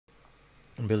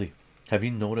Billy, have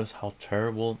you noticed how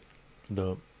terrible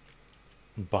the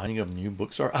buying of new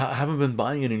books are? I haven't been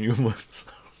buying any new books.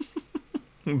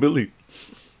 Billy,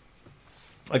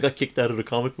 I got kicked out of the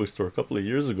comic book store a couple of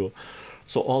years ago.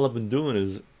 So all I've been doing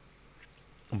is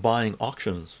buying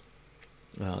auctions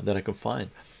that I can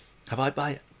find. Have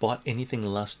I bought anything in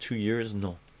the last 2 years?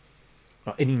 No.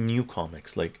 Any new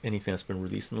comics, like anything that's been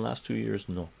released in the last 2 years?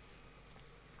 No.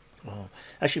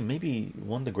 Actually, maybe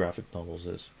one of the graphic novels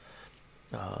is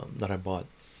that I bought.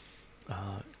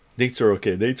 Dates are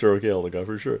okay. Dates are okay, Olga,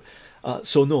 for sure.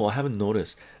 So no, I haven't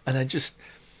noticed, and I just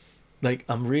like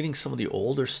I'm reading some of the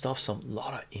older stuff, some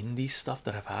lot of indie stuff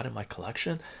that I've had in my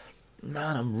collection.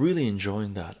 Man, I'm really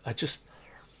enjoying that. I just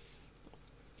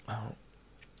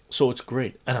so it's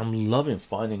great, and I'm loving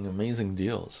finding amazing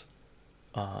deals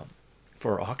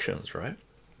for auctions. Right?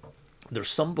 There's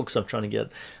some books I'm trying to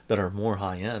get that are more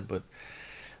high end, but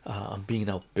I'm being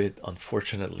outbid,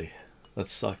 unfortunately. That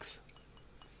sucks.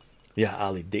 Yeah,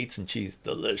 Ali, dates and cheese,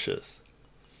 delicious.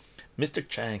 Mr.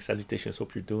 Chang, salutations.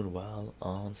 Hope you're doing well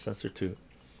on Censor 2.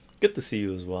 Good to see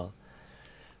you as well.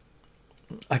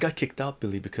 I got kicked out,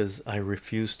 Billy, because I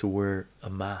refused to wear a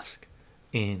mask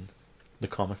in the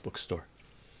comic book store.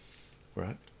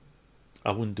 Right?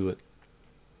 I wouldn't do it.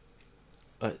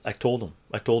 I told him.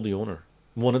 I told the owner.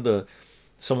 One of the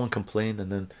someone complained,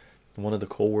 and then one of the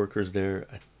co-workers there,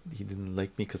 he didn't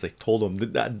like me because I told him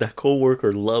that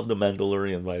co-worker loved the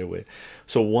Mandalorian, by the way.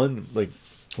 So one, like,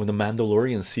 when the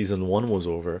Mandalorian season 1 was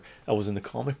over, I was in the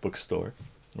comic book store,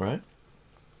 right?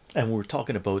 And we were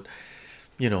talking about,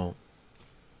 you know,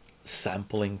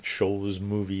 sampling shows,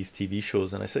 movies, TV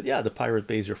shows, and I said, "Yeah, the Pirate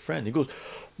Bay is your friend." He goes,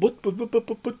 but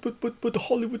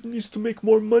Hollywood needs to make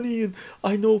more money, and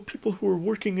I know people who are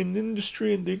working in the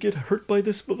industry and they get hurt by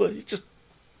this." But it's just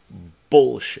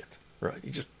bullshit, right? He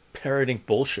just parroting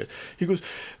bullshit. He goes,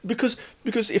 because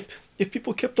if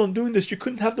people kept on doing this, you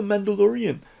couldn't have the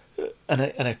Mandalorian. And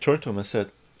I turned to him and said,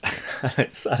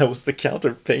 I was the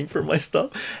counter paying for my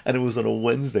stuff, and it was on a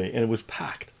Wednesday, and it was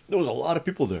packed. There was a lot of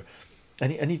people there,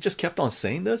 and he just kept on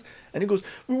saying this, and he goes,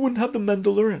 "We wouldn't have the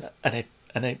Mandalorian," and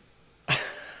I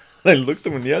I looked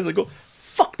him in the eyes. I go,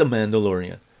 "Fuck the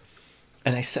Mandalorian,"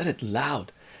 and I said it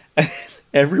loud. And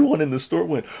everyone in the store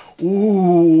went,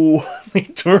 "Ooh!" They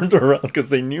turned around because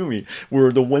they knew me. We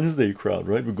were the Wednesday crowd,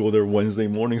 right? We go there Wednesday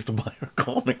mornings to buy our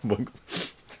comic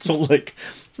books. So like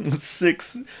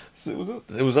six,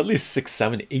 it was at least 6,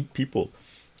 7, 8 people,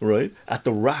 right? At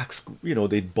the racks,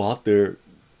 they'd bought their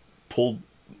pull,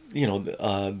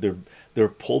 their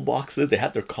pull boxes. They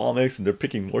had their comics, and they're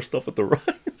picking more stuff at the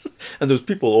racks. And there's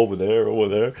people over there,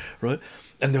 right?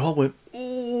 And they all went,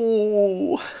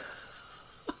 "Ooh!"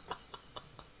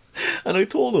 And I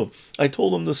told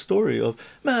him the story of,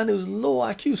 man, it was low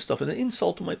IQ stuff and an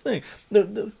insult to my thing.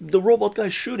 The robot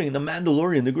guy's shooting, the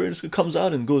Mandalorian, the greatest, comes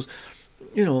out and goes,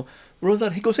 you know, runs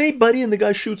out. He goes, "Hey, buddy," and the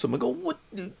guy shoots him. I go, "What?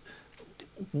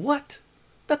 What?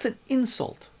 That's an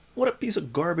insult. What a piece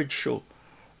of garbage show!"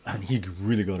 And he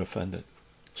really got offended.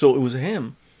 So it was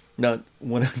him. Now,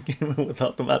 when I came in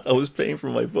without the mask, I was paying for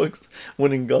my books.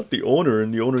 When I got the owner,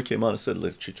 and the owner came out and said,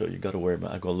 "Listen, Chicho, you got to wear it,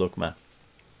 man." I go, "Look, man,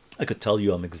 I could tell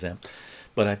you I'm exempt,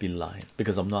 but I'd be lying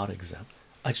because I'm not exempt.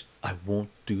 I won't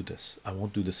do this. I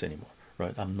won't do this anymore,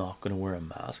 right? I'm not going to wear a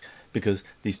mask because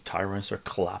these tyrants are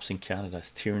collapsing Canada. It's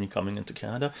tyranny coming into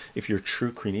Canada. If you're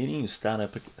true Canadian, you stand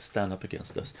up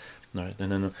against this, right?"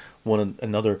 And then one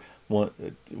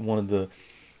of the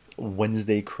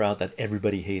Wednesday crowd that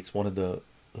everybody hates, one of the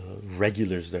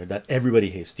regulars there that everybody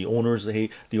hates. The owners, the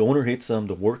owner hates them,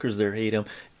 the workers there hate him,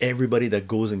 everybody that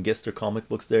goes and gets their comic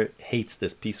books there hates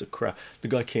this piece of crap. The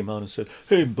guy came out and said,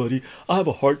 "Hey buddy, I have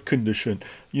a heart condition,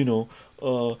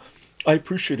 I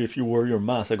appreciate if you wear your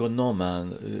mask." I go, "No,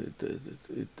 man,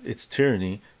 it's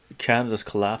tyranny. Canada's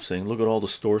collapsing. Look at all the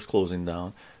stores closing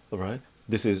down. All right,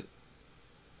 this is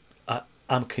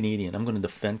I'm Canadian. I'm going to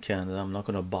defend Canada. I'm not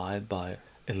going to abide by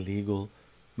illegal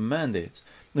mandates."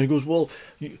 And he goes, "Well,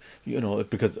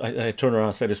 because I turn around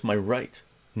and said it's my right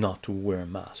not to wear a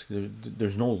mask.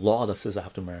 There's no law that says I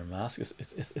have to wear a mask.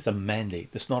 It's a mandate.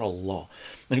 It's not a law."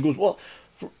 And he goes, "Well,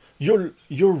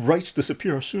 your rights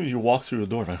disappear as soon as you walk through the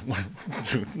door." And I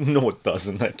went, "No, it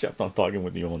doesn't." I kept on talking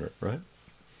with the owner, right?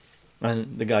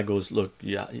 And the guy goes, "Look,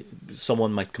 yeah,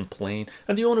 someone might complain."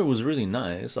 And the owner was really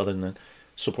nice, other than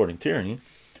supporting tyranny,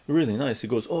 really nice. He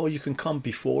goes, "Oh, you can come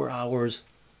before hours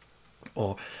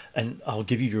or and I'll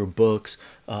give you your books.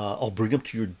 I'll bring them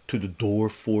to the door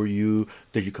for you,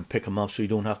 that you can pick them up so you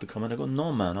don't have to come in. I go,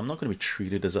 no man, I'm not going to be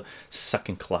treated as a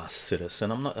second class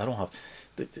citizen. I'm not. I don't have.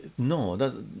 No,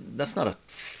 that's not a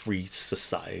free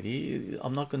society.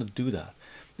 I'm not going to do that.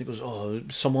 He goes, oh,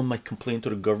 someone might complain to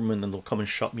the government and they'll come and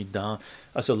shut me down.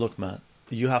 I said, look man,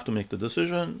 you have to make the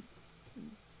decision.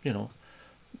 You know,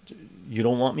 you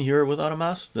don't want me here without a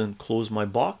mask, then close my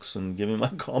box and give me my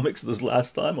comics this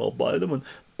last time. I'll buy them and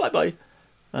bye bye.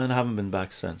 And I haven't been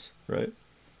back since, right?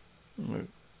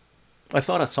 I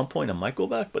thought at some point I might go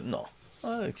back, but no,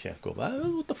 I can't go back.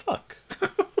 What the fuck?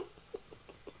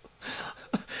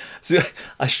 See,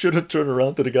 I should have turned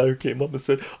around to the guy who came up and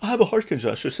said, I have a heart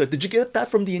condition. I should have said, did you get that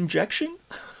from the injection?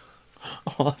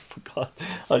 Oh, I forgot.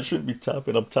 I shouldn't be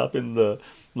tapping. I'm tapping the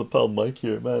lapel mic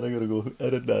here. Man, I gotta go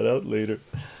edit that out later.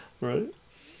 Right?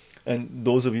 And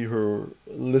those of you who are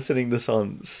listening this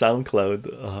on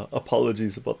SoundCloud,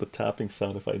 apologies about the tapping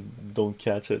sound if I don't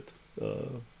catch it.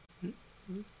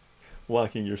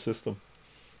 Whacking your system,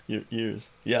 your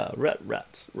ears. Yeah, rat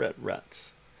rats, rat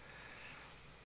rats.